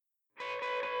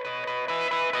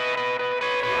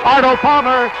Arnold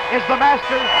Palmer is the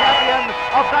Masters champion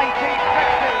of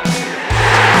 1960.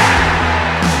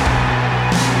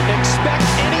 Expect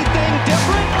anything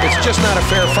different? It's just not a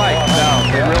fair fight.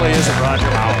 No, it really isn't, Roger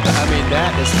Howard. I mean,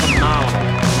 that is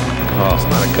phenomenal. Oh, it's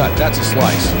not a cut. That's a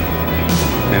slice.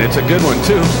 And it's a good one,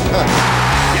 too.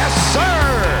 Yes, sir!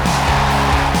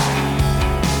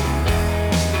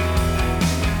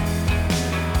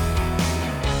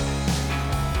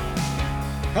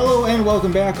 Hello and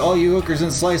welcome back, all you hookers and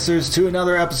slicers, to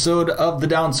another episode of the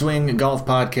Downswing Golf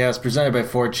Podcast presented by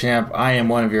Ford Champ. I am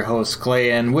one of your hosts,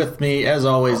 Clay, and with me, as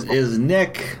always, is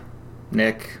Nick.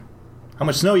 Nick, how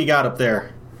much snow you got up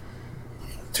there?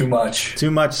 Too much.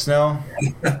 Too much snow?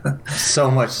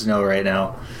 So much snow right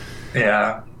now.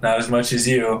 Yeah, not as much as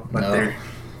you, but No. they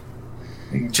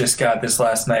just got this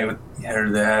last night with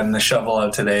they're having the shovel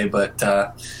out today, but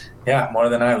yeah, more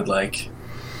than I would like.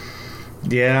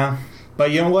 Yeah,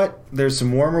 but you know what? There's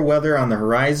some warmer weather on the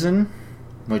horizon,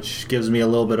 which gives me a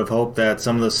little bit of hope that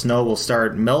some of the snow will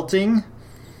start melting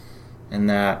and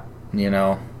that,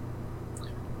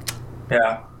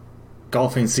 Yeah.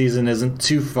 golfing season isn't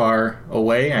too far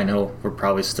away. I know we're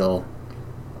probably still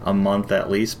a month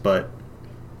at least, but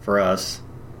for us,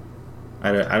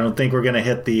 I don't think we're going to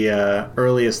hit the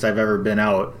earliest I've ever been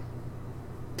out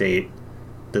date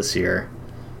this year.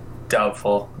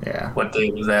 Doubtful. Yeah. What day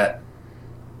was that?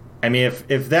 I mean,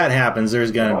 if that happens,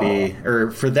 there's going to be, or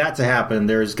for that to happen,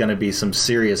 there's going to be some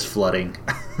serious flooding.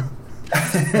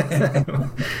 If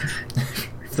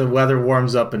the weather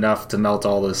warms up enough to melt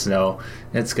all the snow,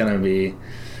 we're going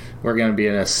to be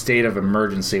in a state of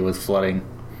emergency with flooding.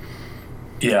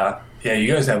 Yeah, you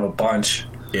guys have a bunch.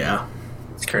 Yeah.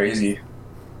 It's crazy.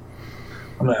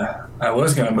 I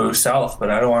was gonna move south,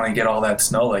 but I don't want to get all that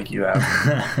snow like you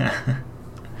have.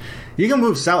 You can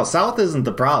move south. South isn't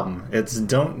the problem. It's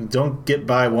don't get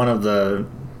by one of the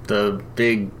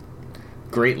big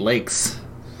Great Lakes.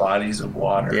 Bodies of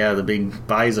water. Yeah, the big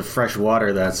bodies of fresh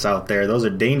water that's out there. Those are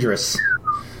dangerous.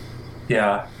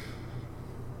 Yeah.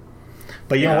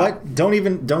 But you know what?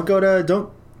 Don't go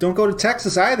to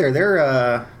Texas either.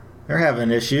 They're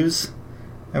having issues.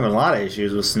 They're having a lot of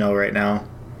issues with snow right now.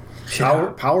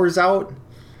 Power's out.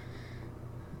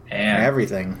 And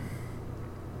everything.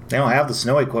 They don't have the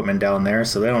snow equipment down there,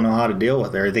 so they don't know how to deal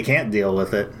with it. Or they can't deal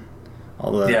with it.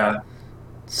 All the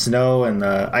snow and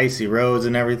the icy roads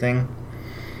and everything.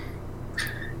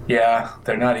 Yeah,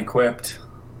 they're not equipped.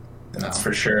 That's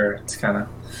for sure. It's kind of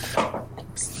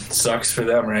sucks for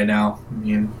them right now. I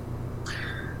mean,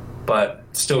 but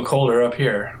it's still colder up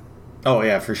here. Oh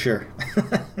yeah, for sure.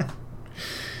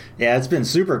 Yeah, it's been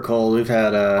super cold. We've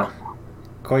had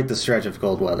quite the stretch of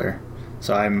cold weather.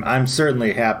 So I'm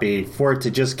certainly happy for it to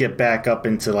just get back up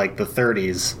into like the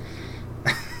 30s.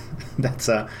 That's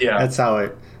how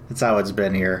it's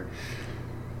been here.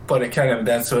 But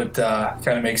that's what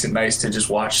kind of makes it nice to just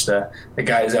watch the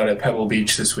guys out at Pebble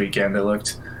Beach this weekend. It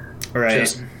looked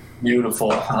just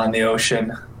beautiful on the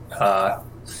ocean.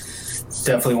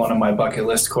 Definitely one of my bucket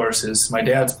list courses. My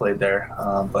dad's played there.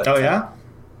 But oh yeah,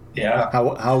 yeah.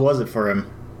 How was it for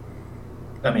him?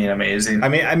 I mean, amazing.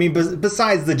 I mean,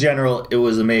 besides the general, it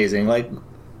was amazing. Like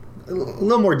a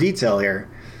little more detail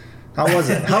here. How was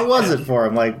it? How was it for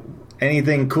him? Like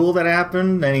anything cool that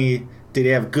happened? Did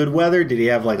he have good weather? Did he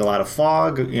have like a lot of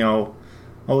fog? What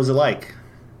was it like?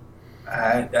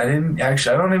 I didn't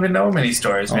actually. I don't even know many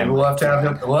stories. Maybe we'll have to have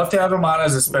him. We'll have to have him on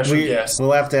as a special guest.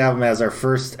 We'll have to have him as our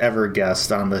first ever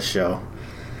guest on this show.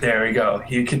 There we go.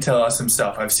 He can tell us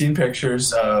himself. I've seen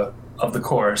pictures of the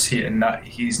course.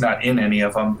 He's not in any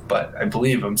of them, but I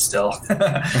believe him still.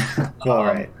 All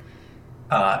right.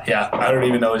 Yeah, I don't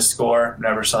even know his score.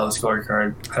 Never saw the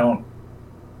scorecard.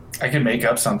 I can make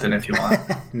up something if you want.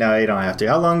 No, you don't have to.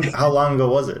 How long ago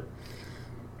was it?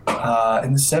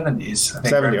 In the 70s. I think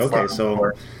 70. Okay,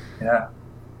 so yeah.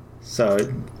 So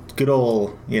good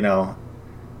old,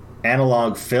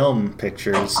 analog film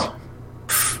pictures.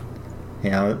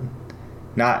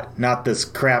 Not this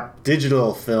crap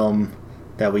digital film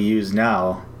that we use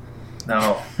now.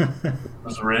 No, it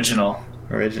was original.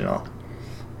 Original.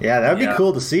 Yeah, that would be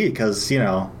cool to see because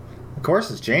the course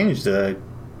has changed a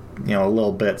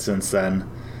little bit since then.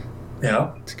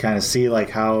 Yeah. To kind of see like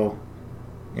how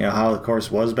the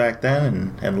course was back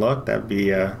then and look, that'd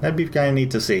be kind of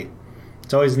neat to see.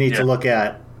 It's always neat to look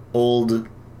at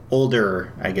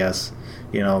older, I guess,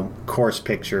 course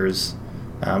pictures.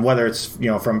 Whether it's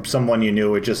from someone you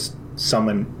knew or just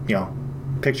someone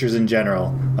pictures in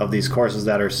general of these courses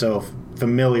that are so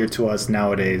familiar to us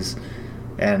nowadays,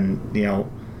 and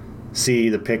see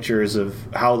the pictures of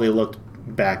how they looked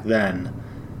back then.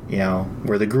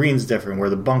 where the green's different, where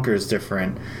the bunker's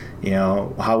different,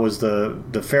 how was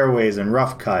the fairways and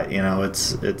rough cut,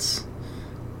 it's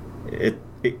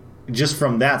just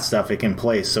from that stuff it can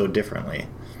play so differently.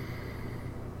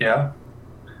 Yeah,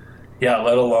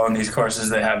 let alone these courses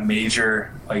that have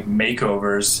major like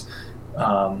makeovers.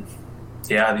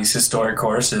 These historic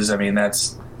courses, I mean,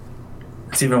 that's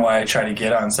even why I try to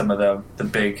get on some of the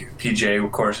big PGA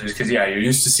courses, because you're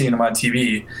used to seeing them on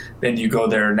TV. Then you go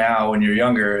there now when you're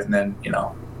younger, and then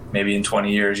maybe in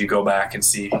 20 years you go back and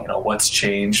see what's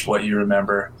changed, what you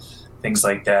remember, things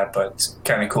like that. But it's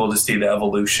kind of cool to see the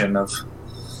evolution of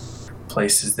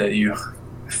places that you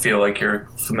feel like you're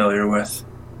familiar with.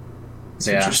 It's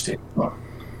interesting.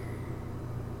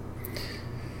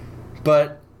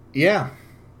 But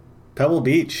Pebble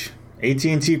Beach.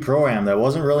 AT&T Pro-Am. That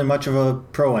wasn't really much of a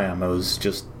Pro-Am. It was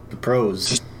just the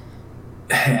pros.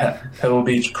 Pebble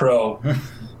Beach Pro.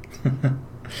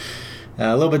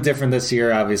 A little bit different this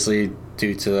year, obviously,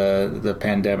 due to the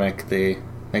pandemic. They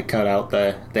cut out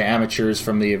the amateurs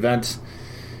from the event.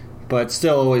 But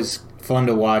still always fun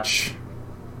to watch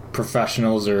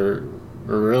professionals or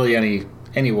really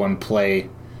anyone play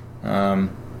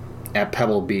at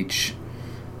Pebble Beach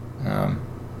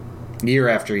year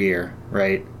after year,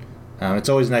 right? It's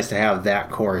always nice to have that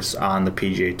course on the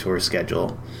PGA Tour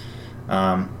schedule.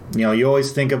 You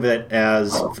always think of it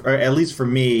as, or at least for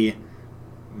me,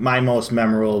 my most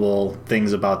memorable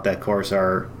things about that course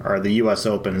are the U.S.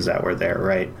 Opens that were there,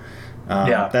 right?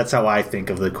 That's how I think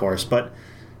of the course. But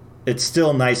it's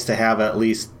still nice to have at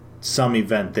least some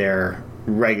event there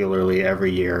regularly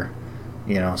every year,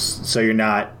 so you're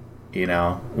not,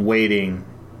 waiting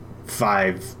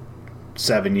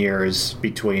 5-7 years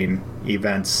between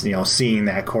events, seeing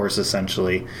that course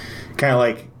essentially, kind of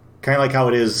like how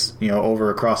it is,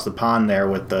 over across the pond there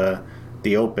with the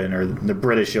Open or the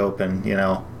British Open,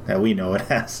 that we know it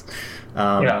as.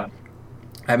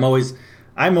 I'm always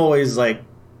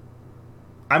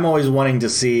wanting to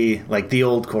see like the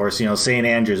old course, St.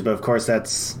 Andrews, but of course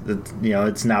it's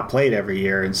not played every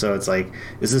year, and so it's like,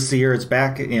 is this the year it's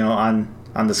back,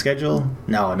 on the schedule?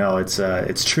 No,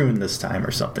 it's Troon this time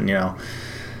or something,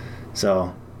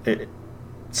 So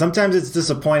sometimes it's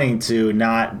disappointing to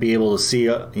not be able to see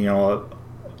a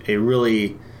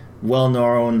really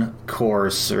well-known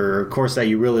course or a course that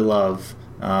you really love,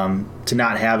 to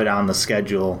not have it on the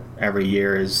schedule every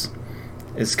year is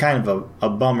kind of a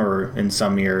bummer in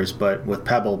some years. But with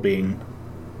Pebble being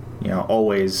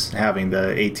always having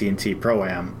the AT&T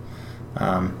Pro-Am,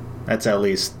 that's at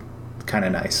least kind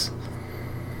of nice.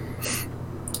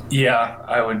 Yeah,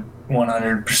 I would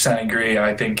 100% agree.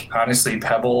 I think honestly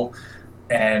Pebble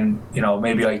and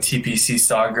maybe like TPC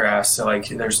Sawgrass, so like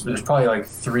there's probably like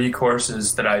 3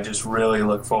 courses that I just really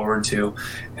look forward to,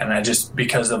 and I just,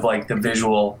 because of like the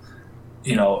visual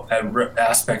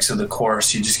aspects of the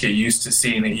course, you just get used to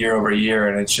seeing it year over year,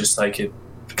 and it's just like it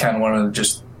kind of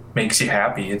just makes you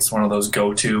happy. It's one of those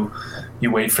go-to,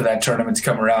 you wait for that tournament to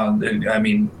come around. And, I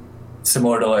mean,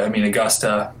 similar to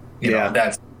Augusta,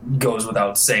 that goes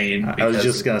without saying. I was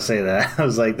just gonna say that. I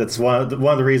was like, that's one of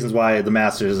the reasons why the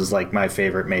Masters is like my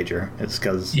favorite major. It's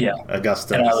because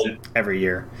Augusta every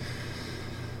year.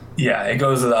 Yeah, it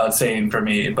goes without saying for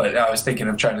me. But I was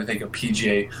trying to think of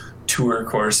PGA Tour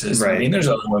courses. Right. I mean, there's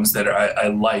other ones that I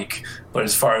like, but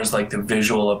as far as like the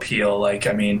visual appeal, like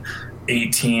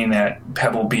 18 at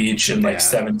Pebble Beach and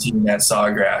 17 at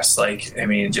Sawgrass. Like, I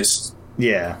mean, just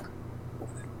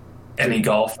any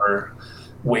golfer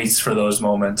waits for those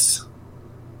moments,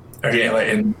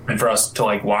 and for us to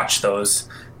like watch those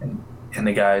and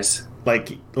the guys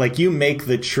like you make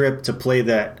the trip to play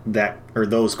that or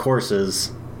those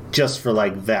courses just for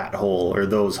like that hole or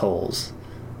those holes,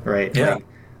 right? Like,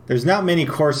 there's not many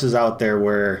courses out there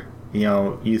where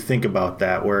you think about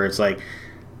that, where it's like,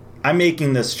 I'm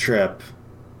making this trip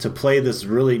to play this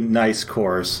really nice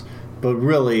course, but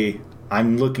really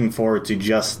I'm looking forward to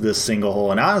just this single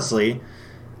hole. And honestly,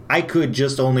 I could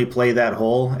just only play that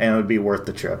hole and it would be worth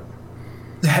the trip.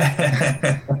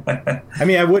 I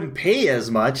mean, I wouldn't pay as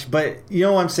much, but you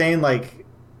know what I'm saying? Like,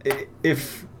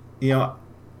 if,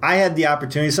 I had the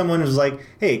opportunity, someone was like,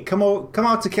 hey, come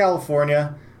out to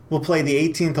California, we'll play the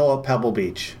 18th hole at Pebble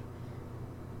Beach.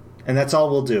 And that's all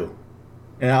we'll do.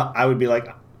 And I would be like,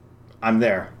 I'm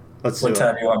there. Let's do it. What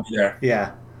time do you want me there?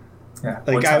 Yeah.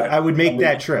 Like, I would make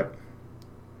that trip.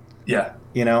 Yeah.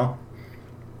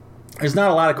 There's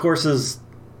not a lot of courses,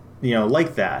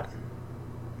 like that,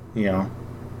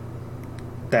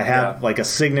 that have like a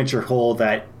signature hole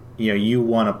that, you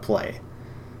want to play.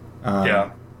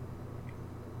 Yeah,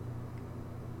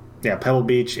 Pebble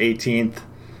Beach, 18th,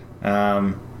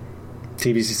 TPC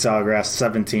Sawgrass,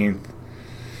 17th.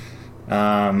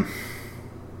 Yeah,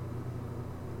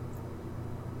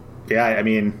 I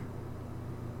mean,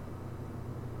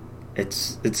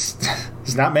 it's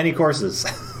not many courses.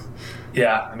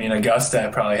 Yeah, I mean, Augusta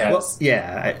probably has. Well,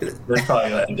 yeah, there's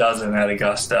probably like a dozen at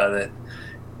Augusta that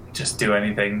just do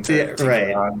anything to get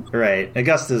on. Right.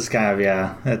 Augusta's kind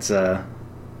of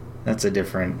that's a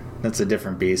different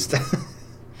beast.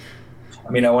 I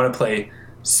mean, I want to play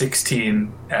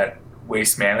 16 at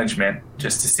Waste Management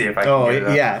just to see if I can. Oh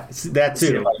yeah, that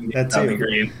too. That too. On the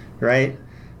green, right?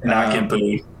 And not get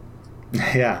booed.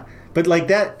 Yeah, but like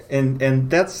that, and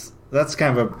that's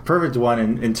kind of a perfect one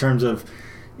in terms of,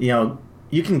 you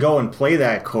can go and play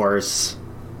that course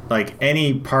like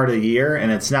any part of the year, and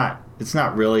it's not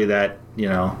really that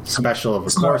special of a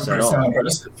course at all.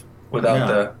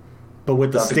 But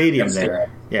with the stadium there,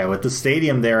 with the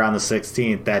stadium there on the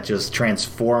 16th, that just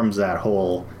transforms that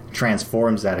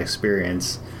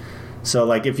experience. So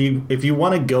like if you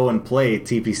want to go and play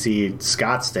TPC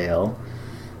Scottsdale,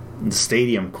 the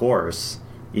stadium course,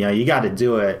 you got to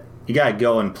do it. You got to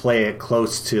go and play it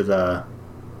close to the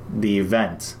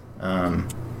event. While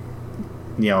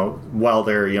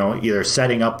they're either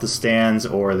setting up the stands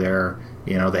or they're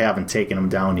they haven't taken them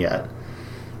down yet.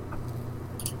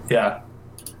 Yeah,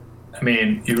 I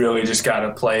mean, you really just got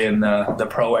to play in the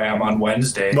Pro-Am on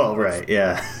Wednesday. Well, right,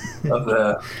 yeah. Of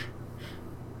the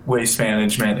Waste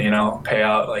Management, pay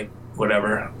out like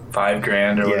whatever,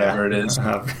 $5,000 or whatever it is.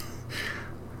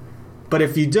 But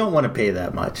if you don't want to pay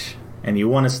that much and you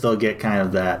want to still get kind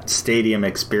of that stadium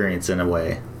experience in a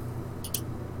way,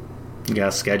 you got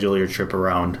to schedule your trip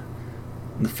around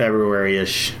the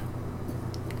February-ish,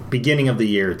 beginning of the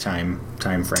year time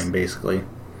frame, basically.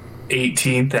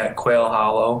 18th at Quail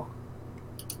Hollow.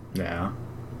 Yeah.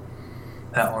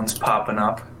 That one's popping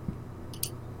up.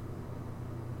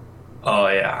 Oh,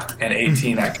 yeah. And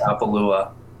 18 at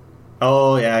Kapalua.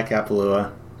 Oh, yeah,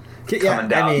 Kapalua. Coming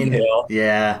down the hill.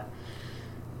 Yeah.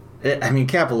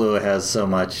 Kapalua has so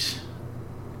much.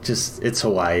 Just, it's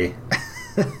Hawaii.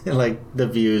 Like, the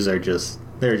views are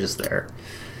they're just there.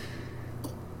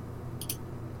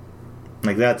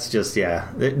 Like, that's just,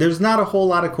 There's not a whole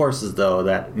lot of courses, though,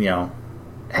 that,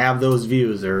 have those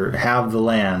views or have the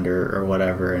land or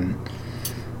whatever, and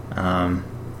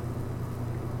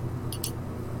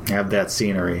have that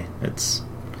scenery. It's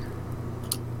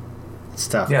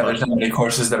tough. Yeah, there's not many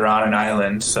courses that are on an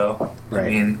island, so, right. I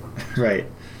mean... Right.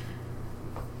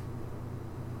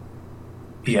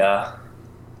 Yeah.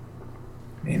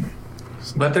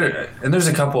 But there's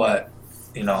a couple at,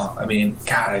 God,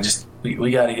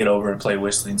 we got to get over and play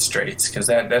Whistling Straits, because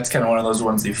that's kind of one of those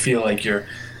ones you feel like you're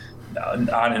on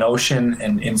an ocean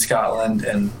and in Scotland,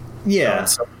 and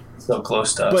it's so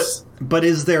close to us. But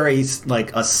is there a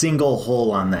single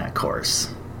hole on that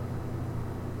course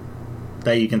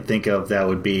that you can think of that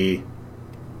would be,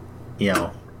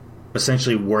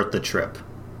 essentially worth the trip,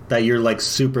 that you're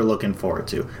super looking forward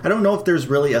to? I don't know if there's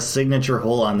really a signature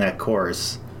hole on that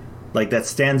course that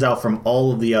stands out from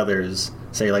all of the others.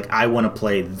 Say I want to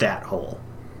play that hole.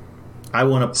 I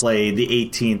want to play the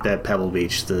 18th at Pebble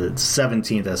Beach, the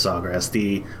 17th at Sawgrass,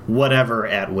 the whatever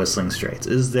at Whistling Straits.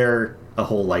 Is there a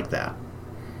hole like that?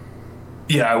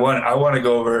 Yeah, I want to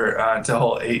go over to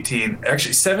hole 18.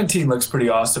 Actually, 17 looks pretty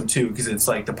awesome too, because it's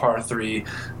the par 3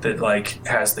 that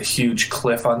has the huge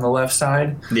cliff on the left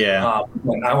side. Yeah. I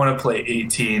want to play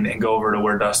 18 and go over to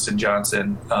where Dustin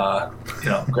Johnson,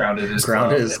 grounded his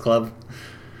club.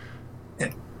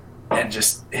 And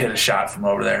just hit a shot from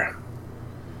over there.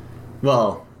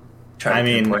 Well,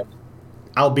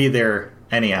 I'll be there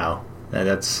anyhow.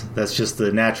 That's just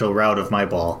the natural route of my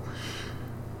ball.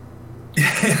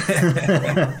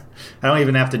 I don't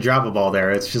even have to drop a ball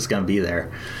there. It's just going to be there.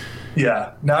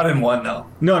 Yeah, not in one, though.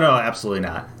 No, absolutely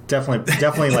not.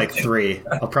 Definitely 3.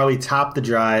 I'll probably top the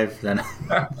drive, then...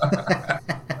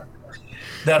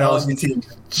 That whole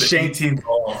 18th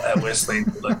hole at Whistling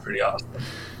would look pretty awesome.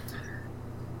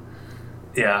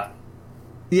 Yeah.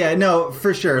 Yeah, no,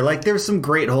 for sure. There's some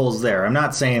great holes there. I'm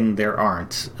not saying there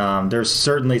aren't. There's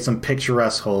certainly some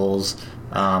picturesque holes.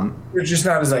 They're just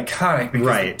not as iconic, because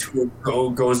right. the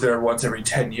tour goes there once every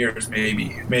 10 years,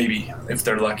 maybe if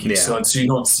they're lucky. Yeah. So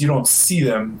you don't see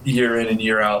them year in and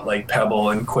year out like Pebble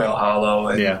and Quail Hollow.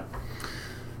 And, yeah.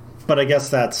 But I guess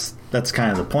that's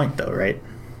kind of the point, though, right?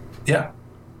 Yeah.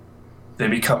 They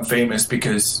become famous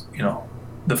because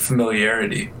the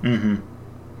familiarity. Mm-hmm.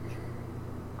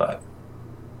 But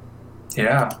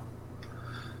yeah.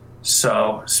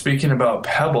 So speaking about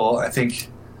Pebble, I think.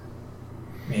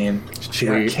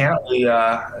 Cantley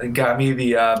got me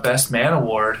the Best Man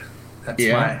Award.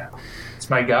 That's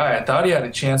my guy. I thought he had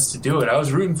a chance to do it. I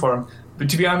was rooting for him, but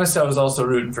to be honest, I was also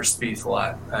rooting for Spieth a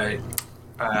lot.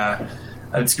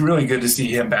 It's really good to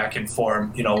see him back in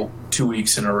form. 2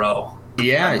 weeks in a row.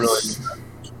 Yeah,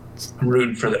 I'm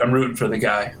rooting for the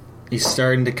guy. He's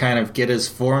starting to kind of get his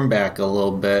form back a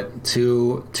little bit.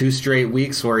 Two straight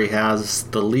weeks where he has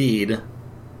the lead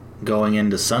going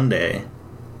into Sunday.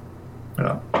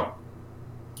 Yeah.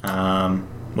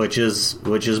 Which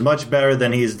is much better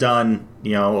than he's done,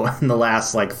 in the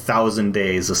last 1,000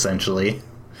 days, essentially.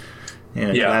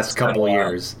 In the last couple of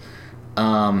years.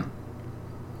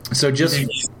 So just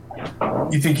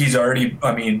you think he's already?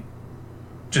 I mean,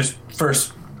 just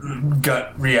first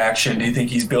gut reaction. Do you think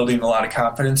he's building a lot of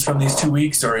confidence from these 2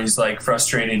 weeks, or he's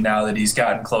frustrated now that he's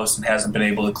gotten close and hasn't been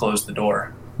able to close the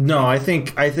door? No, I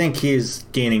think he's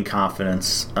gaining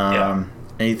confidence. And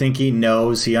I think he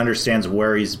understands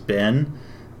where he's been.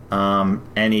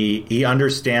 And he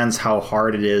understands how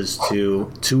hard it is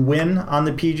to win on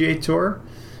the PGA Tour.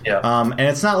 Yeah. And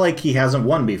it's not like he hasn't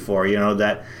won before,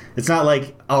 that it's not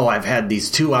like, I've had these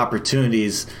 2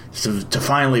 opportunities to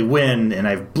finally win and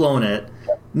I've blown it.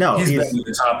 No, he's been at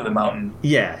the top of the mountain.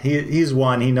 Yeah, he's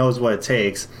won. He knows what it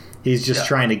takes. He's just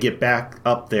trying to get back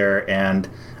up there. And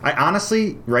I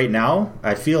honestly, right now,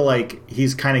 I feel like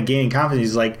he's kind of gaining confidence.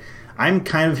 He's like, I'm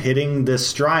kind of hitting this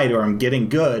stride, or I'm getting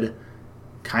good,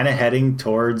 kind of heading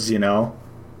towards,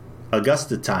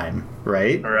 Augusta time,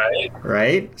 right?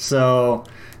 Right? So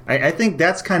I think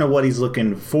that's kind of what he's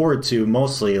looking forward to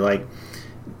mostly.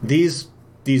 These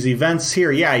events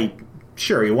here,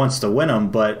 he wants to win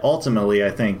them, but ultimately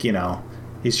I think,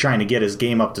 he's trying to get his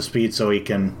game up to speed so he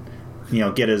can,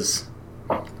 get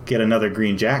another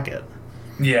green jacket.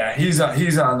 Yeah, he's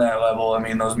on that level. I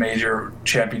mean, those major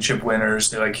championship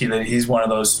winners, he's one of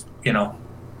those,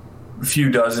 few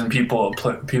dozen people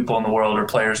in the world, or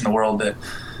players in the world that,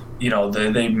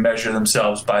 they measure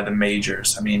themselves by the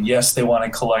majors. I mean, yes, they want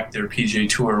to collect their PGA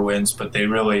Tour wins, but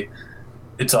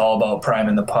it's all about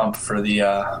priming the pump for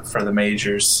the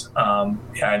majors. And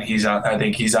I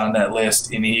think he's on that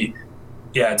list. And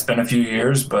it's been a few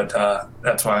years, but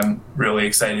that's why I'm really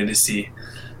excited to see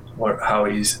how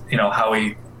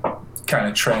he kind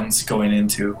of trends going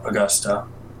into Augusta.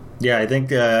 Yeah, I think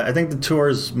the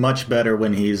tour's much better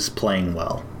when he's playing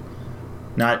well.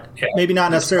 Maybe not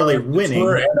necessarily winning.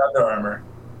 Tour and Under Armour.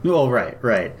 Well,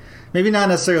 right. Maybe not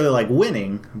necessarily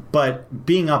winning, but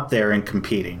being up there and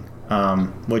competing,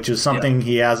 which is something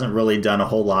he hasn't really done a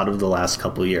whole lot of the last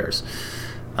couple of years.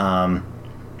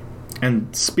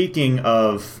 And speaking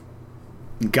of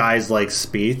guys like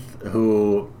Spieth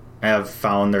who have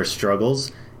found their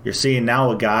struggles, you're seeing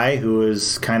now a guy who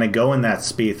is kind of going that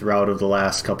Spieth route of the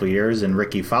last couple of years, and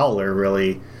Ricky Fowler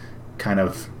really kind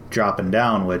of dropping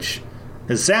down, which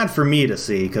is sad for me to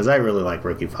see because I really like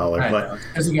Ricky Fowler. But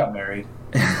because he got married.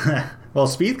 Well,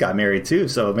 Spieth got married too,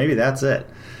 so maybe that's it.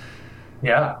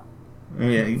 Yeah.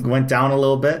 He went down a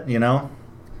little bit, You got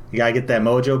to get that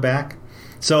mojo back.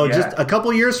 So just a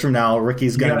couple years from now,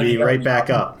 Ricky's going to be right back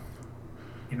up.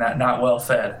 You're not well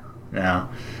fed. No.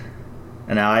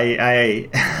 And I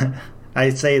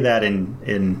say that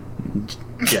in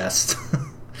jest.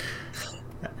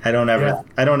 I don't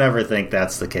ever think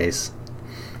that's the case.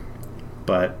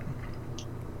 But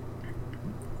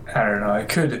I don't know. It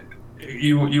could.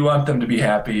 You want them to be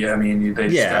happy. I mean, they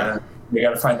got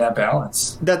to find that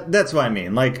balance. That's what I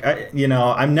mean.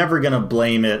 I'm never gonna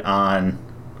blame it on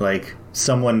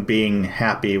someone being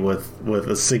happy with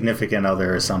a significant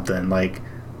other or something.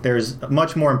 There's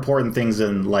much more important things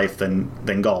in life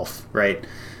than golf, right?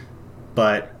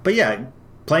 But yeah,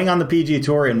 playing on the PGA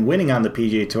Tour and winning on the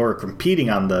PGA Tour, competing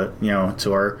on the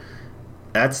tour,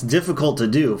 that's difficult to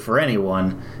do for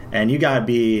anyone. And you gotta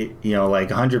be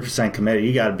 100% committed.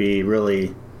 You gotta be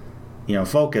really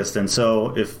focused. And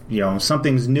so if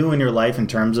something's new in your life in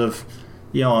terms of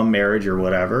a marriage or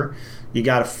whatever, you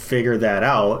gotta figure that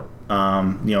out.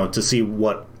 To see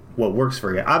what works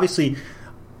for you. Obviously,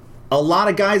 a lot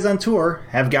of guys on tour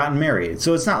have gotten married,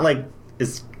 so it's not like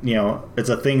it's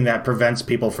a thing that prevents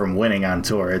people from winning on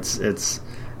tour. It's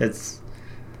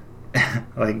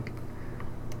like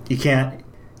you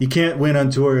can't win on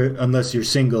tour unless you're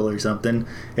single or something.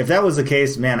 If that was the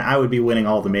case, man, I would be winning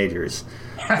all the majors.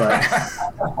 But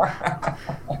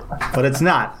but it's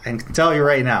not. I can tell you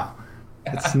right now,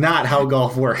 it's not how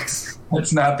golf works.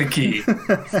 That's not the key.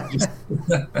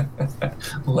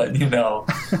 Letting you know.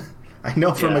 I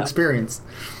know from experience.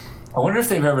 I wonder if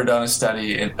they've ever done a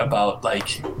study about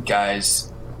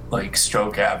guys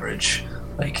stroke average,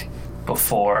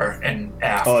 before and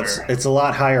after. Oh, it's a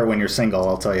lot higher when you're single.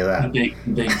 I'll tell you that. Big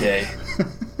day.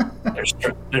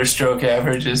 Their stroke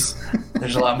averages.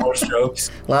 There's a lot more strokes.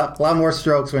 A lot more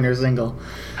strokes when you're single.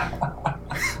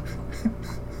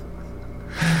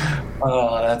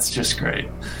 Oh, that's just great.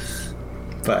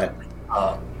 But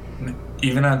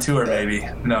Even on tour, maybe.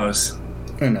 Who knows?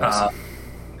 who knows?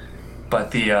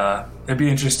 But it'd be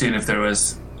interesting if there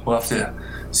was. We'll have to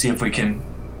see if we can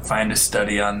find a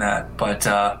study on that. But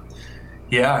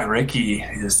yeah, Ricky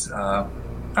is. I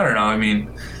don't know. I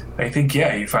mean, I think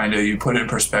you put it in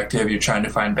perspective. You're trying to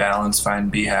find balance,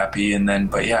 be happy, and then.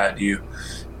 But yeah,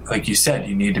 like you said,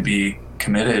 you need to be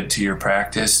committed to your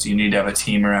practice. You need to have a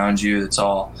team around you that's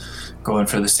all going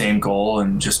for the same goal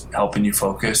and just helping you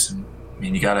focus. And I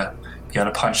mean, you gotta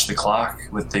punch the clock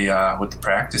with the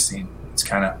practicing.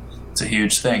 It's a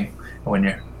huge thing. When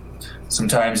you're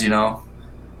sometimes,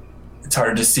 it's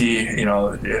hard to see,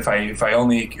 if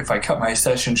I cut my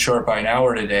session short by an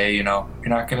hour today, you're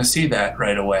not going to see that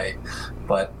right away.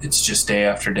 But it's just day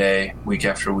after day, week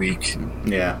after week.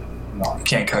 Yeah. You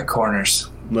can't cut corners.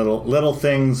 Little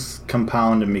things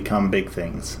compound and become big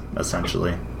things,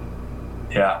 essentially.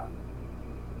 Yeah.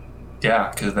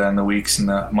 Yeah, because then the weeks and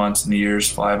the months and the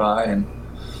years fly by, and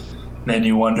then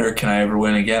you wonder, can I ever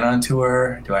win again on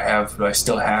tour? Do I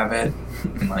still have it?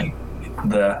 And like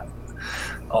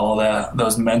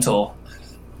those mental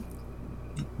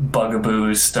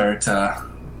bugaboos start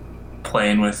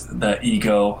playing with the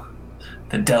ego,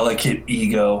 the delicate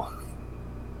ego.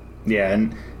 Yeah,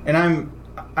 and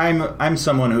I'm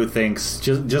someone who thinks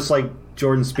just like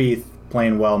Jordan Spieth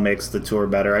playing well makes the tour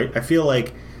better. I feel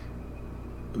like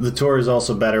the tour is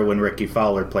also better when Ricky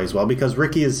Fowler plays well, because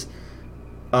Ricky has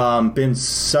been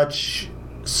such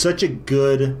a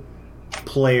good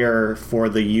player for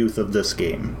the youth of this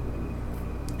game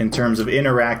in terms of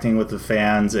interacting with the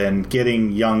fans and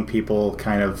getting young people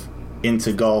kind of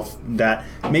into golf that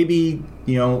maybe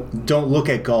don't look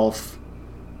at golf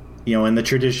in the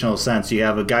traditional sense. You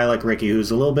have a guy like Ricky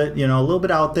who's a little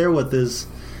bit out there with his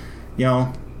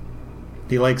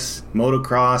he likes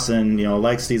motocross and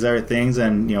likes these other things,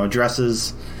 and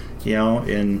dresses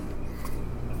in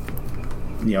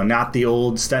not the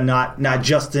old not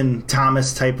Justin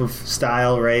Thomas type of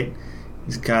style, right?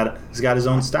 He's got his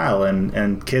own style,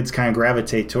 and kids kind of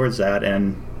gravitate towards that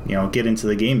and get into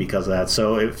the game because of that.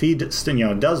 So if he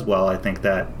does well, I think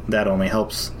that only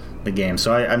helps the game.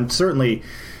 So I'm certainly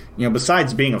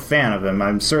besides being a fan of him,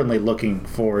 I'm certainly looking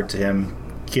forward to him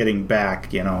getting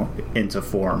back into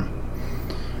form.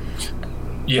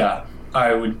 Yeah,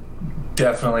 I would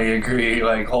definitely agree,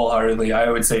 like, wholeheartedly. I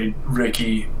would say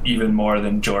Ricky even more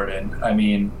than Jordan. I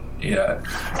mean, yeah,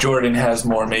 Jordan has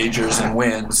more majors and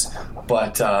wins,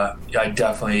 but I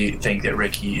definitely think that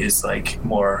Ricky is like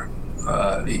more.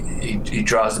 He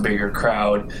draws a bigger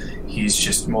crowd. He's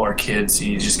just more kids.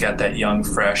 He just got that young,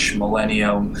 fresh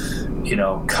millennium.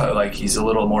 Like he's a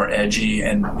little more edgy,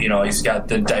 and he's got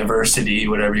the diversity,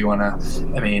 whatever you want to.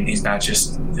 I mean, he's not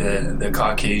just the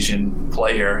Caucasian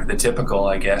player, the typical,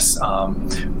 I guess.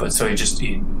 But so it's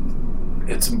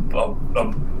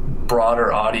a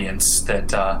broader audience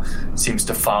that seems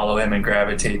to follow him and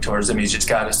gravitate towards him. He's just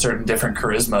got a certain different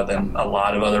charisma than a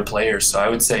lot of other players. So I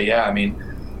would say, yeah, I mean,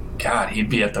 God, he'd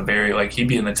be at he'd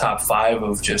be in the top 5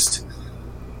 of just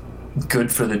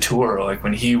good for the tour. Like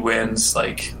when he wins,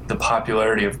 like the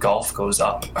popularity of golf goes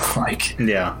up. Like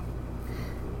yeah.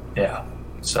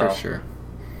 So for sure,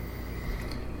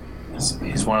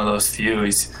 he's one of those few.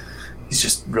 He's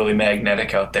just really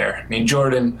magnetic out there. I mean,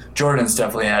 Jordan's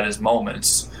definitely had his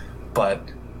moments, but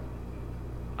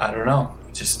I don't know.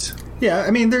 Yeah, I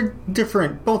mean, they're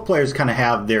different. Both players kind of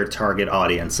have their target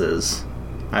audiences,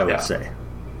 I would say.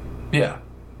 Yeah.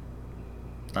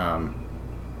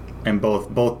 And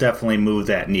both definitely move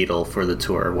that needle for the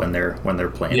tour when they're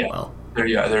playing well.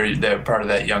 They're part of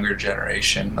that younger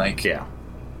generation. Like yeah,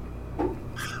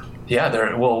 they're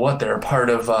they're a part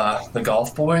of the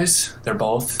Golf Boys. They're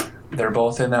both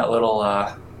in that little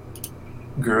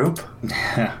group.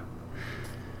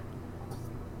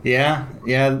 yeah.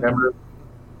 Remember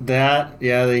that?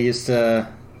 Yeah, they used to.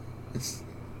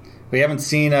 We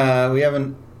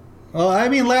haven't. Well, I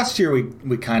mean, last year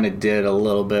we kind of did a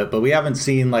little bit, but we haven't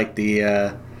seen like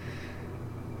the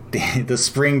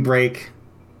spring break,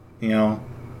 Snapchat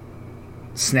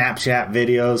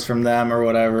videos from them or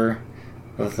whatever,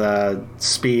 with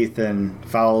Spieth and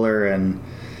Fowler and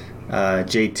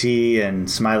JT and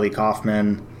Smiley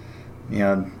Kaufman.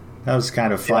 That was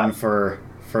kind of fun for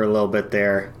a little bit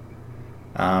there.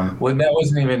 Well, that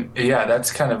wasn't even. Yeah,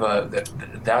 that's kind of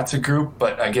that's a group.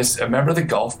 But I guess remember the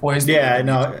Golf Boys. Yeah, I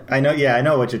know. Yeah, I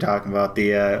know what you're talking about.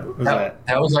 That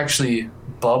was actually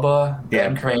Bubba,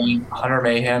 Ben Crane, Hunter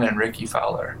Mahan, and Ricky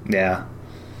Fowler. Yeah.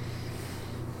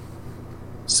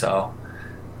 So,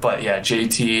 but yeah,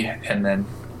 JT and then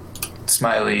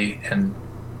Smiley and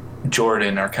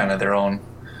Jordan are kind of their own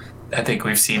I think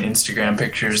we've seen Instagram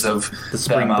pictures of The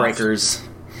spring them breakers.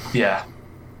 Yeah,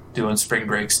 doing spring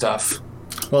break stuff.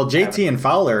 Well, JT and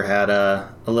Fowler had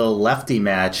a little lefty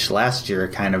match last year,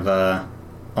 kind of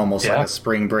almost like a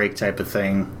spring break type of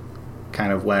thing,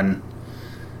 kind of when,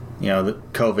 the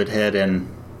COVID hit and,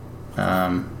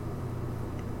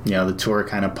 the tour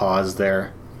kind of paused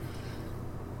there.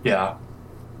 Yeah.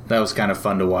 That was kind of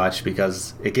fun to watch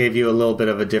because it gave you a little bit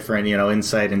of a different,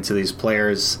 insight into these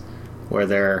players where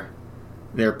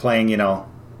they're playing,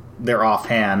 they're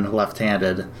offhand,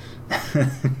 left-handed,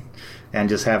 and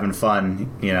just having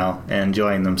fun, and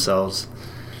enjoying themselves.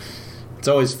 It's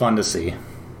always fun to see.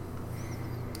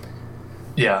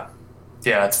 Yeah.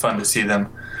 Yeah, it's fun to see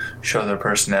them show their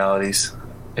personalities.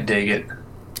 I dig it.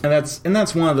 And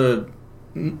that's one of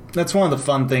the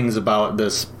fun things about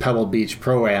this Pebble Beach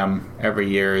Pro-Am every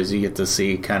year is you get to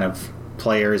see kind of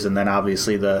players and then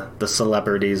obviously the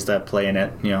celebrities that play in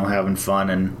it, having fun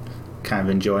and kind of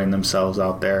enjoying themselves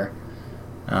out there.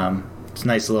 It's a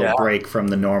nice little break from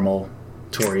the normal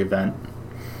tour event.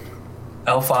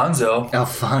 Alfonso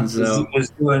was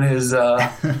doing his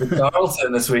with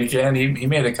Carlton this weekend. He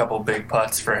made a couple big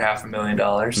putts for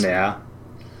 $500,000. Yeah.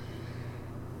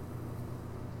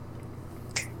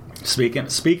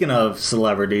 Speaking of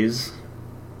celebrities,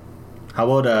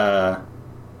 how about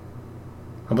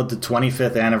the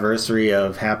 25th anniversary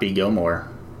of Happy Gilmore?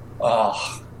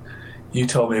 Oh, you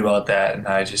told me about that, and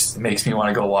it makes me want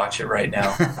to go watch it right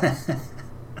now.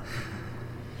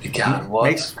 God,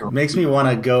 what? Makes me want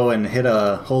to go and hit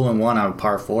a hole-in-one on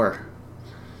par 4.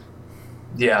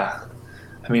 Yeah.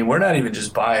 I mean, we're not even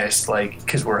just biased,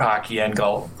 because we're hockey and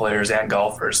golf players and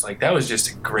golfers. That was just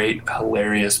a great,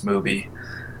 hilarious movie.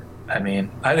 I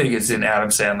mean, I think it's in Adam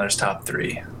Sandler's top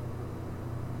 3.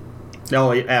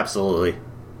 Oh, absolutely.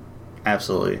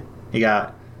 Absolutely. You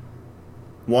got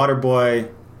Waterboy,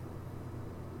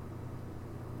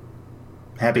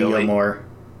 Happy Gilmore,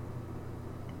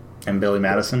 and Billy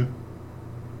Madison.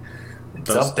 It's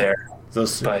up there.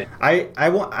 But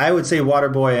I would say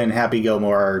Waterboy and Happy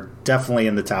Gilmore are definitely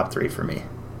in the top 3 for me.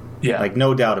 Yeah.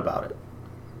 No doubt about it.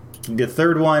 The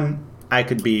third one, I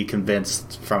could be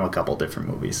convinced from a couple different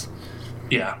movies.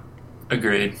 Yeah.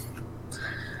 Agreed.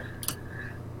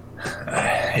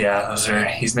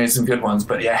 He's made some good ones,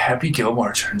 but Happy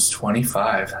Gilmore turns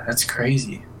 25. That's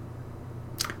crazy.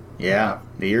 Yeah,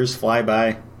 the years fly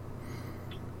by.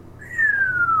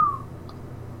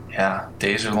 Yeah,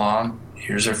 days are long,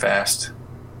 years are fast.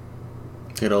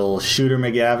 Good old Shooter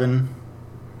McGavin.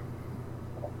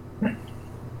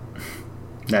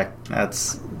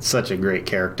 That's such a great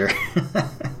character.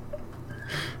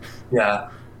 Yeah.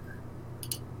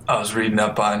 I was reading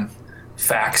up on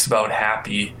facts about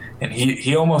Happy, and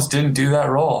he almost didn't do that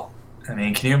role. I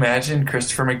mean, can you imagine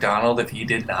Christopher McDonald if he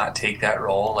did not take that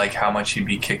role? How much he'd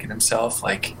be kicking himself?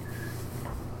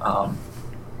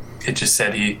 It just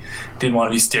said he didn't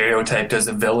want to be stereotyped as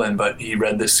a villain, but he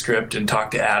read the script and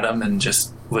talked to Adam and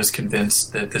just was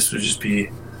convinced that this would just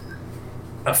be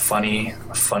a funny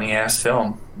ass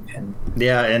film. And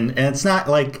it's not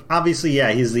obviously,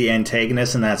 he's the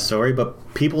antagonist in that story,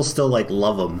 but people still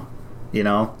love him,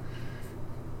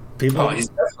 People. Oh, he's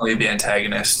definitely the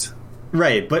antagonist.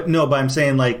 Right, but I'm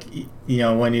saying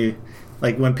when you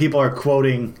when people are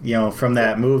quoting from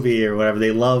that movie or whatever,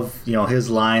 they love his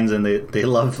lines and they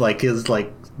love his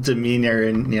demeanor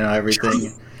and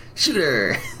everything.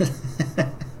 Shooter.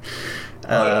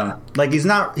 He's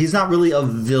not really a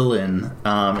villain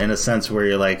in a sense where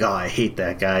you're oh, I hate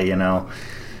that guy.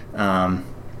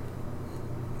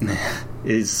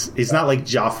 He's not like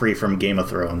Joffrey from Game of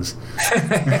Thrones.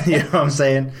 You know what I'm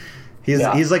saying?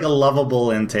 He's like a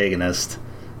lovable antagonist.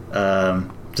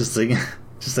 Just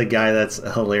a guy that's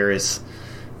hilarious,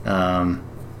 that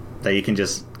you can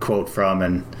just quote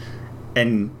from,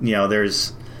 and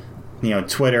there's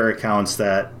Twitter accounts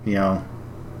that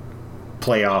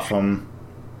play off him,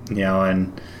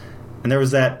 and there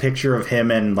was that picture of him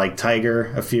and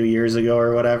Tiger a few years ago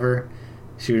or whatever,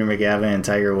 Shooter McGavin and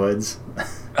Tiger Woods.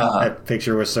 That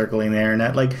picture was circling the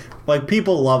internet.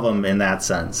 People love him in that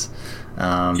sense.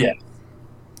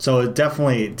 So it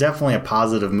definitely a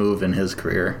positive move in his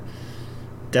career.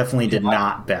 Definitely did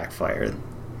not backfire.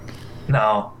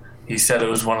 No, he said it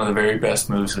was one of the very best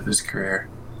moves of his career.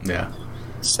 Yeah.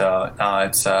 So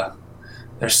it's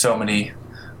there's so many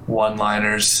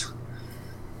one-liners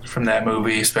from that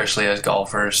movie, especially as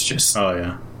golfers. Just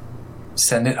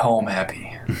send it home,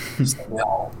 Happy. Send it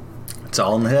home. It's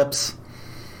all in the hips.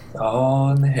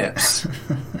 All in the hips.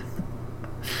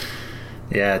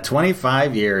 Yeah,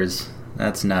 25 years.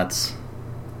 That's nuts.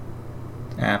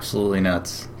 Absolutely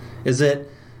nuts.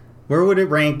 Where would it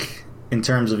rank in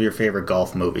terms of your favorite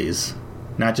golf movies,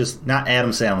 not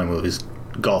Adam Sandler movies,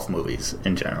 golf movies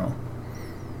in general.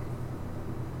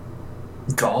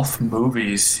 Golf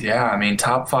movies, yeah. I mean,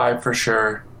 top 5 for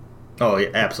sure. Oh, yeah,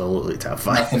 absolutely top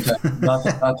 5.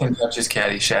 Nothing touches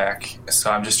Caddyshack.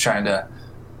 So I'm just trying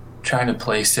to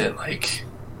place it like,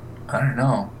 I don't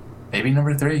know, maybe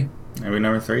number 3. Maybe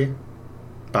number 3,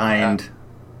 behind.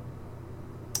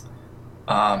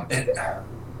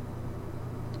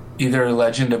 Either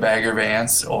Legend of Bagger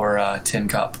Vance or Tin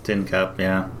Cup. Tin Cup,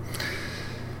 yeah.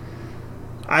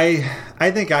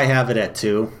 I think I have it at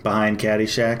 2, behind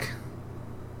Caddyshack.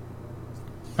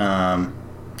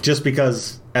 Just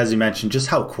because, as you mentioned, just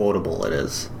how quotable it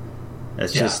is.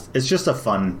 It's just a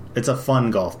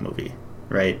fun golf movie,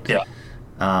 right? Yeah.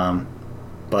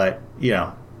 But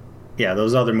yeah,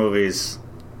 those other movies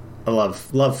I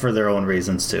love for their own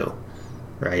reasons too,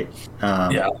 right?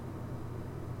 Yeah.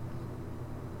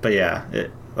 But yeah,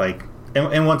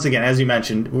 and once again, as you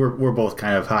mentioned, we're both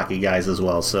kind of hockey guys as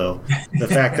well. So the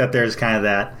fact that there's kind of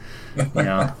that,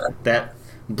 that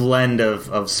blend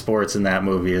of sports in that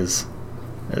movie is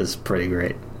pretty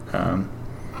great.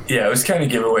 Yeah, it was kind of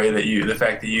giveaway that the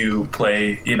fact that you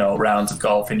play, rounds of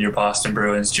golf in your Boston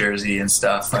Bruins jersey and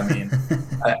stuff. I mean,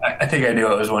 I think I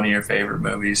knew it was one of your favorite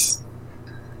movies.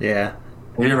 Yeah.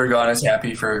 Have you ever gone as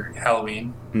happy for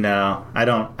Halloween? No, I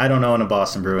don't own a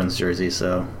Boston Bruins jersey,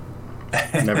 so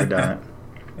I've never done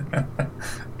it.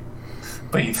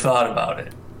 But you thought about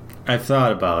it. I've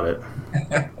thought about it.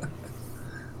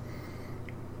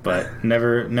 But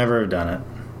never have done it.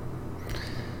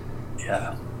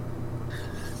 Yeah.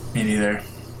 Me neither.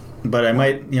 But I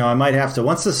might have to,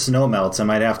 once the snow melts, I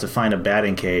might have to find a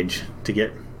batting cage to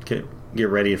get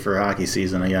ready for hockey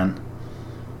season again.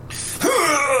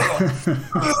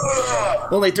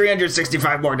 Only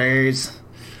 365 more days.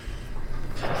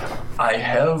 I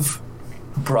have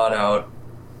brought out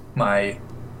my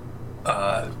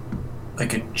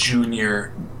like a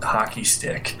junior hockey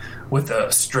stick with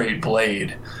a straight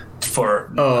blade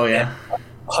for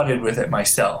putted with it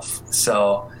myself.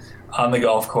 So on the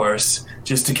golf course,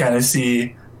 just to kind of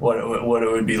see what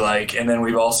it would be like. And then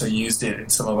we've also used it in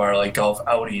some of our like golf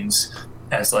outings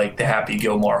as like the Happy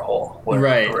Gilmore hole, where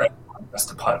everyone has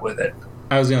to putt with it.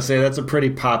 I was gonna say that's a pretty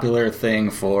popular thing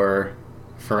for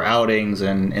outings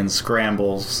and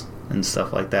scrambles and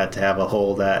stuff like that, to have a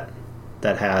hole that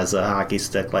has a hockey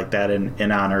stick like that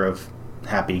in honor of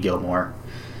Happy Gilmore.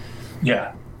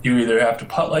 Yeah, you either have to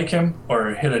putt like him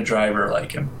or hit a driver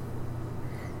like him.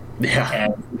 Yeah,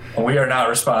 and we are not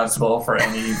responsible for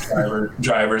any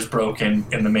drivers broken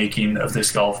in the making of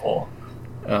this golf hole.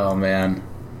 Oh man,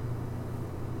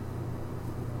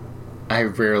 I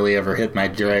rarely ever hit my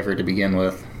driver to begin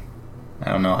with.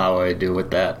 I don't know how I do with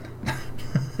that.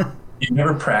 You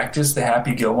never practiced the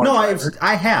Happy Gilmore? No, driver?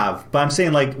 I have, but I'm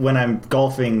saying like when I'm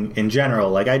golfing in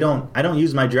general, like I don't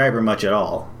use my driver much at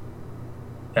all.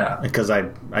 Yeah, because I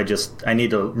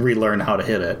need to relearn how to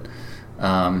hit it.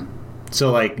 So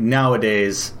like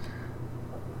nowadays,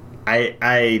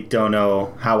 I don't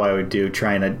know how I would do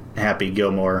trying to Happy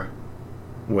Gilmore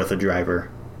with a driver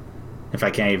if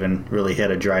I can't even really hit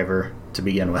a driver to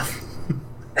begin with.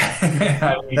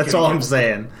 That's all I'm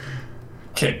saying.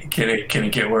 Can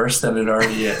it get worse than it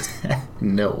already is?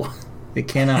 No, it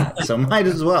cannot. So might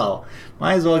as well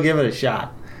give it a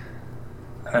shot.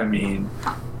 I mean,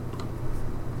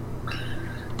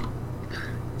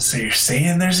 so you're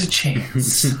saying there's a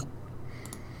chance?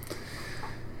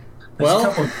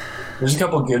 There's a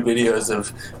couple good videos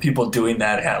of people doing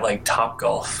that at like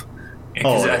Topgolf.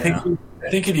 I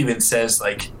think it even says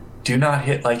like, do not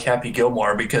hit like Happy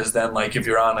Gilmore, because then like if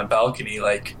you're on a balcony,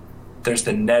 like there's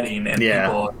the netting and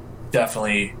people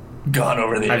definitely gone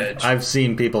over the edge. I've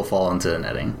seen people fall into the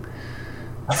netting.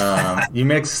 You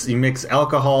mix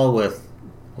alcohol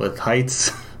with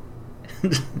heights,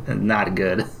 not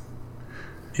good.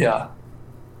 Yeah,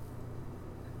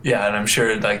 and I'm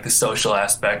sure like the social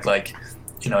aspect, like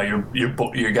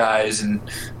your guys and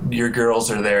your girls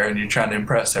are there, and you're trying to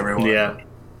impress everyone. Yeah.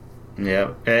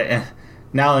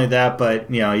 Not only that, but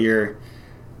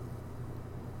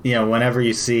whenever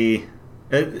you see,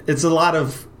 it's a lot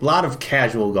of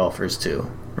casual golfers too,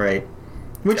 right?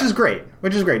 Which is great.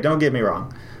 Don't get me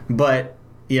wrong, but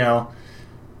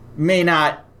may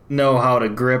not know how to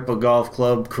grip a golf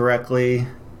club correctly,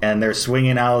 and they're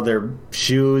swinging out of their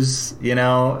shoes.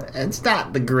 It's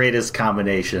not the greatest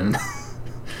combination.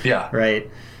 Yeah.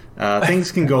 Right.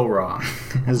 Things can go wrong,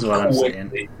 is what I'm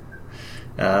saying.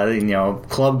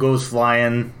 Club goes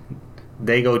flying,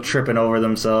 they go tripping over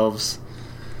themselves.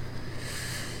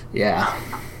 Yeah,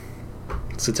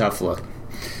 it's a tough look.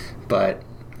 But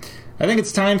I think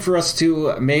it's time for us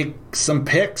to make some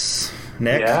picks,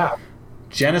 Nick. Yeah.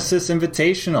 Genesis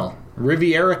Invitational.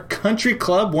 Riviera Country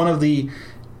Club, one of the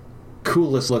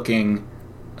coolest looking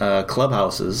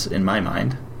clubhouses in my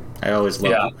mind. I always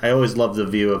love the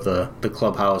view of the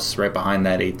clubhouse right behind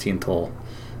that 18th hole.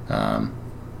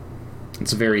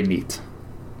 It's very neat,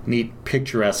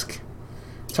 picturesque.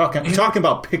 Talking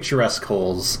about picturesque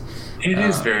holes. It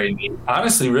is very neat.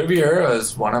 Honestly, Riviera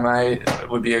is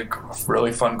would be a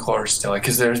really fun course to like,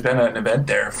 because there's been an event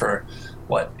there for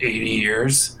 80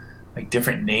 years, like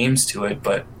different names to it.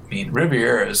 But I mean,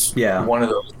 Riviera is one of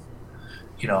those.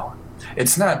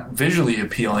 It's not visually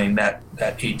appealing, that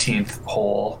 18th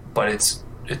hole, but it's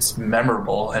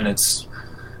memorable and it's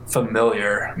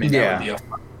familiar. I mean, that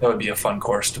would be a fun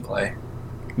course to play.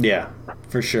 Yeah,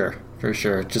 for sure.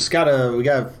 Just we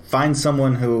gotta find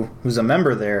someone who's a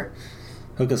member there.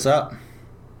 Hook us up.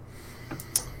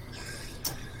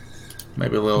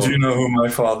 Maybe a little. Do you know who my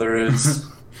father is?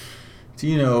 Do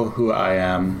you know who I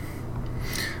am?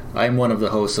 I'm one of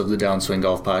the hosts of the Downswing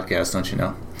Golf Podcast, don't you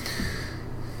know?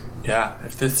 Yeah,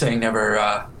 if this thing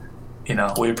never,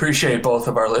 we appreciate both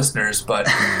of our listeners, but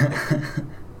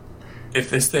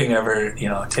if this thing ever,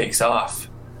 takes off,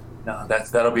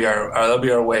 that'll be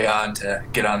our way on to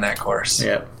get on that course.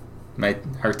 Yep,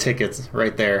 our tickets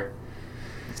right there.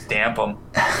 Stamp them.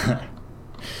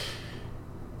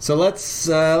 So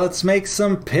let's make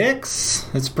some picks.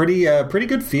 It's pretty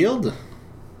good field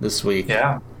this week.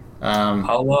 Yeah.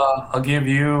 I'll give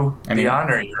you the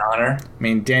honor, Your Honor. I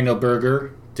mean, Daniel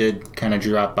Berger did kind of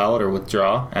drop out or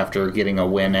withdraw after getting a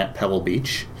win at Pebble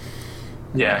Beach.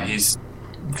 Yeah, he's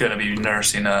going to be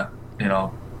nursing a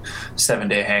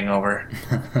 7-day hangover.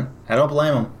 I don't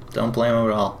blame him. Don't blame him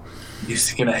at all.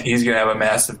 He's gonna have a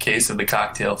massive case of the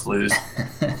cocktail flus.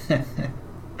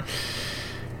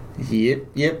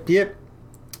 Yep.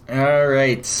 All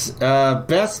right.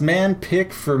 Best man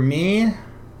pick for me.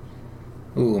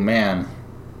 Ooh, man.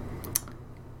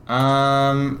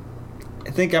 I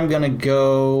think I'm gonna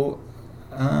go.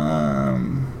 You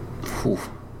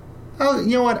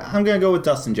know what? I'm gonna go with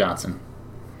Dustin Johnson.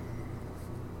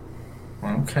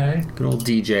 Okay. Good old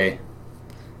DJ.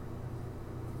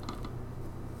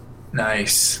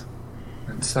 Nice.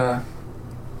 That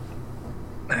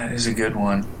is a good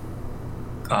one.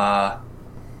 I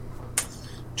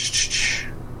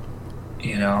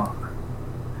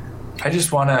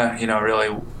just want to, really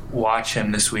watch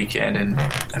him this weekend. And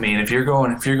I mean, if you're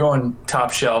going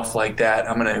top shelf like that,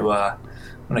 I'm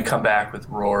gonna come back with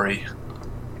Rory.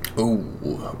 Ooh,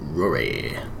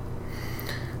 Rory.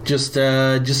 Just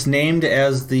named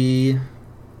as the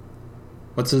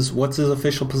what's his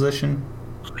official position?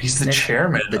 He's the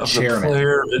chairman of the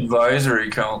Player Advisory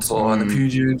Council on the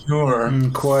PGA Tour.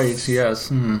 Quite, yes.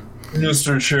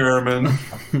 Mr. Chairman.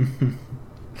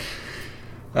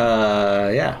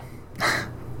 Yeah.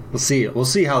 We'll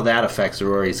see how that affects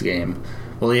Rory's game.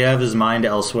 Will he have his mind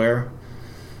elsewhere,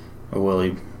 or will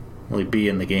he be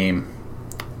in the game?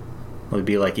 Will he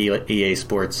be like EA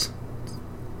Sports?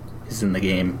 He's in the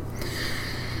game.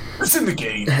 It's in the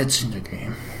game. It's in the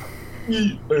game.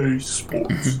 EA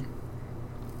Sports.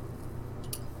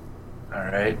 All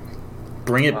right.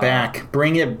 Bring it back.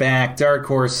 Bring it back. Dark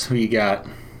Horse, who you got?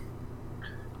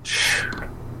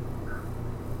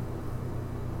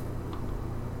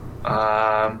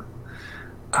 I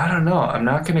don't know. I'm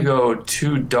not going to go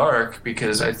too dark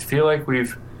because I feel like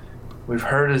we've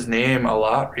heard his name a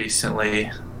lot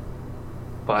recently.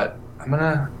 But I'm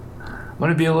gonna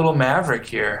be a little Maverick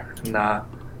here, and I'm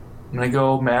gonna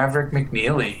go Maverick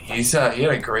McNeely. He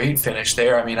had a great finish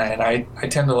there. I mean, I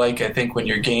tend to like. I think when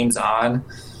your game's on.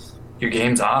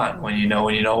 When you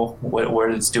know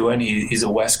what it's doing. He's a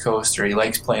West Coaster. He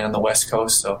likes playing on the West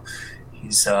Coast, so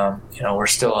he's we're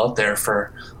still out there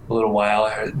for a little while.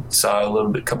 I saw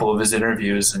a couple of his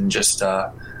interviews, and just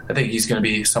I think he's going to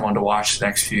be someone to watch the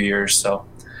next few years. So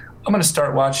I'm going to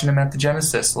start watching him at the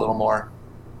Genesis a little more.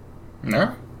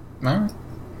 No.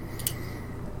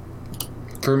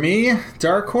 For me,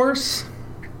 Dark Horse.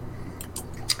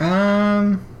 You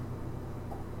know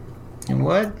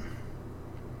what?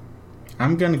 I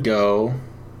am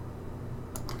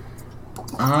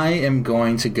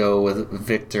going to go with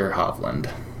Victor Hovland.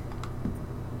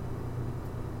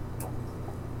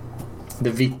 The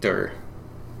Victor.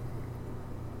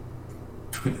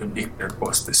 The Victor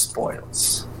goes the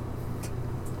spoils.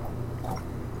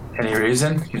 Any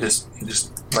reason? You just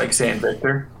like saying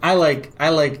Victor? I like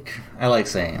saying. I like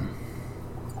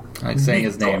saying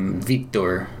his name,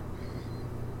 Victor.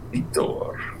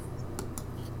 Victor.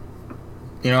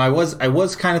 I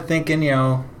was kind of thinking,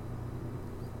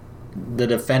 the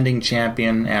defending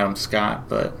champion Adam Scott,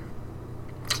 but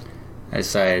I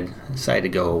decided to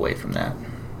go away from that.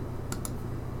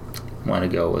 I want to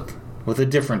go with a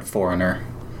different foreigner.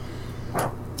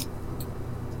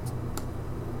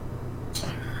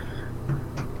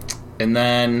 And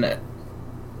then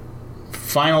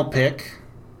final pick,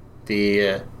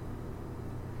 the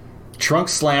trunk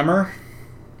slammer,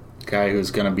 guy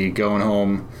who's going to be going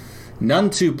home none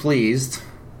too pleased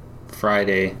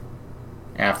Friday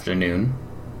afternoon.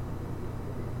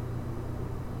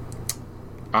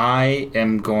 I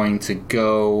am going to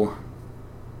go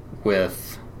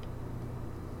with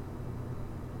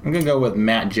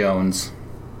Matt Jones.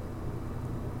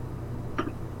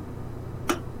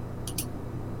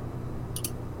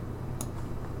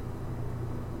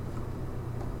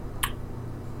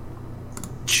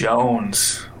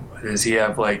 Jones. Does he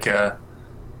have like having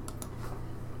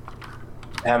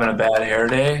a bad hair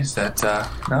day? Is that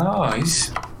no?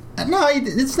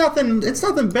 It's nothing. It's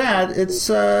nothing bad. It's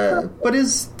but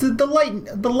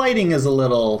the lighting is a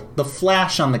little. The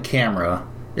flash on the camera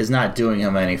is not doing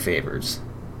him any favors.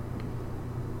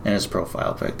 In his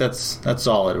profile pic, that's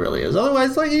all it really is.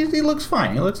 Otherwise, like he looks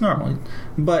fine. He looks normal.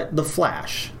 But the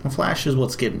flash is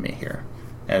what's getting me here,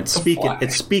 and it's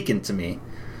speaking to me.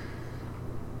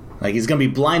 Like he's gonna be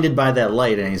blinded by that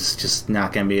light, and he's just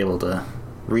not gonna be able to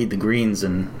read the greens,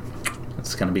 and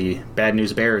it's gonna be bad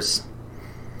news bears.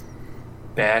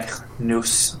 Bad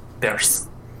news bears.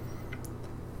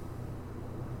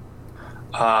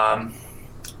 All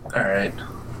right.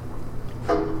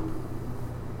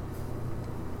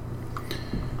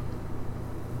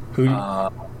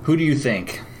 Who do you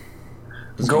think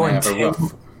is going have a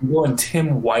rough? Going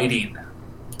Tim Whiting.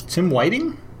 Tim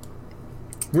Whiting?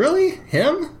 Really?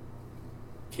 Him?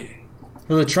 Okay.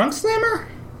 The trunk slammer?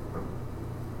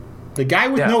 The guy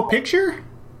with no picture?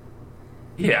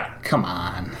 Yeah. Come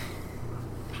on.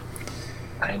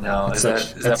 I know.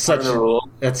 That's such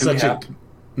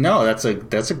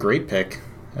a great pick.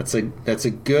 That's a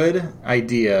good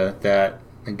idea that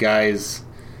the guys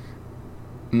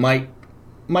might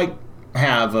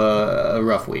have a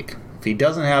rough week. If he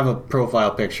doesn't have a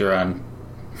profile picture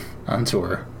on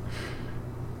tour,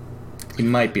 he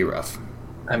might be rough.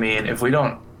 I mean, if we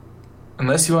don't,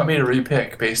 unless you want me to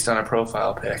repick based on a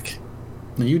profile pick.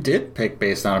 You did pick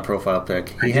based on a profile pick.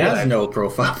 He has no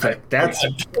profile pick. That's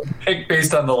pick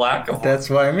based on the lack of one. That's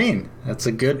what I mean. That's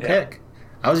a good pick.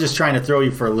 I was just trying to throw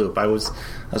you for a loop. I was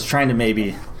trying to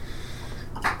maybe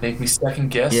make me second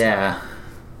guess. Yeah.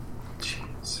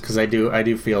 Because I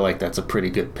do feel like that's a pretty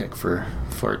good pick for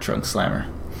a trunk slammer.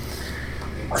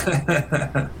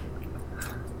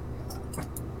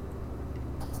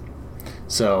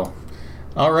 So,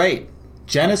 all right,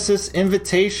 Genesis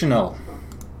Invitational.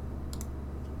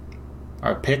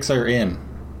 Our picks are in.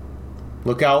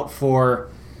 Look out for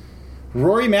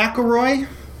Rory McIlroy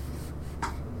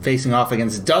facing off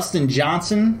against Dustin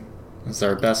Johnson as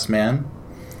our best man.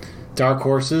 Dark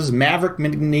horses, Maverick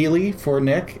McNeely for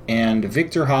Nick and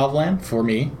Victor Hovland for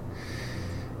me.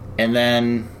 And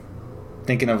then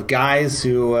thinking of guys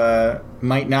who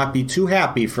might not be too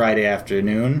happy Friday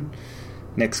afternoon.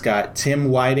 Nick's got Tim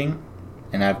Whiting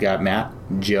and I've got Matt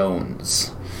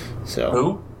Jones. So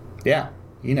who? Yeah,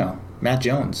 you know, Matt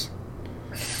Jones.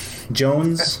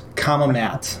 Jones,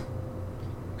 Matt.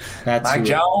 That's Matt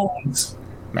Jones.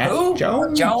 Matt who?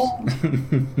 Jones.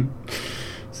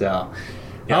 So,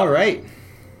 yeah. All right.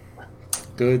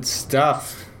 Good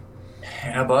stuff.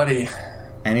 Yeah, buddy.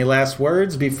 Any last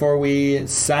words before we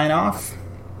sign off?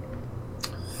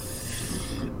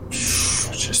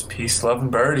 Just peace, love, and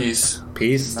birdies.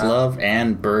 Peace, love,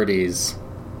 and birdies.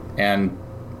 And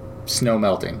snow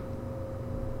melting.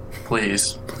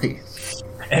 Please. Please.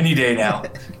 Any day now.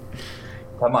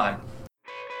 Come on.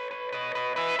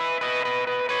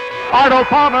 Arnold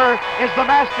Palmer is the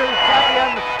Masters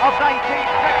champion of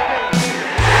 1960.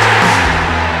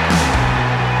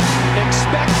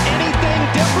 Expect anything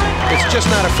different? It's just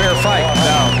not a fair fight.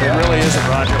 No, it really isn't,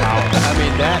 Roger. I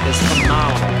mean, that is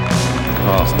phenomenal.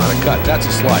 Oh, it's not a cut. That's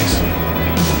a slice.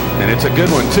 And it's a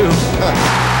good one, too.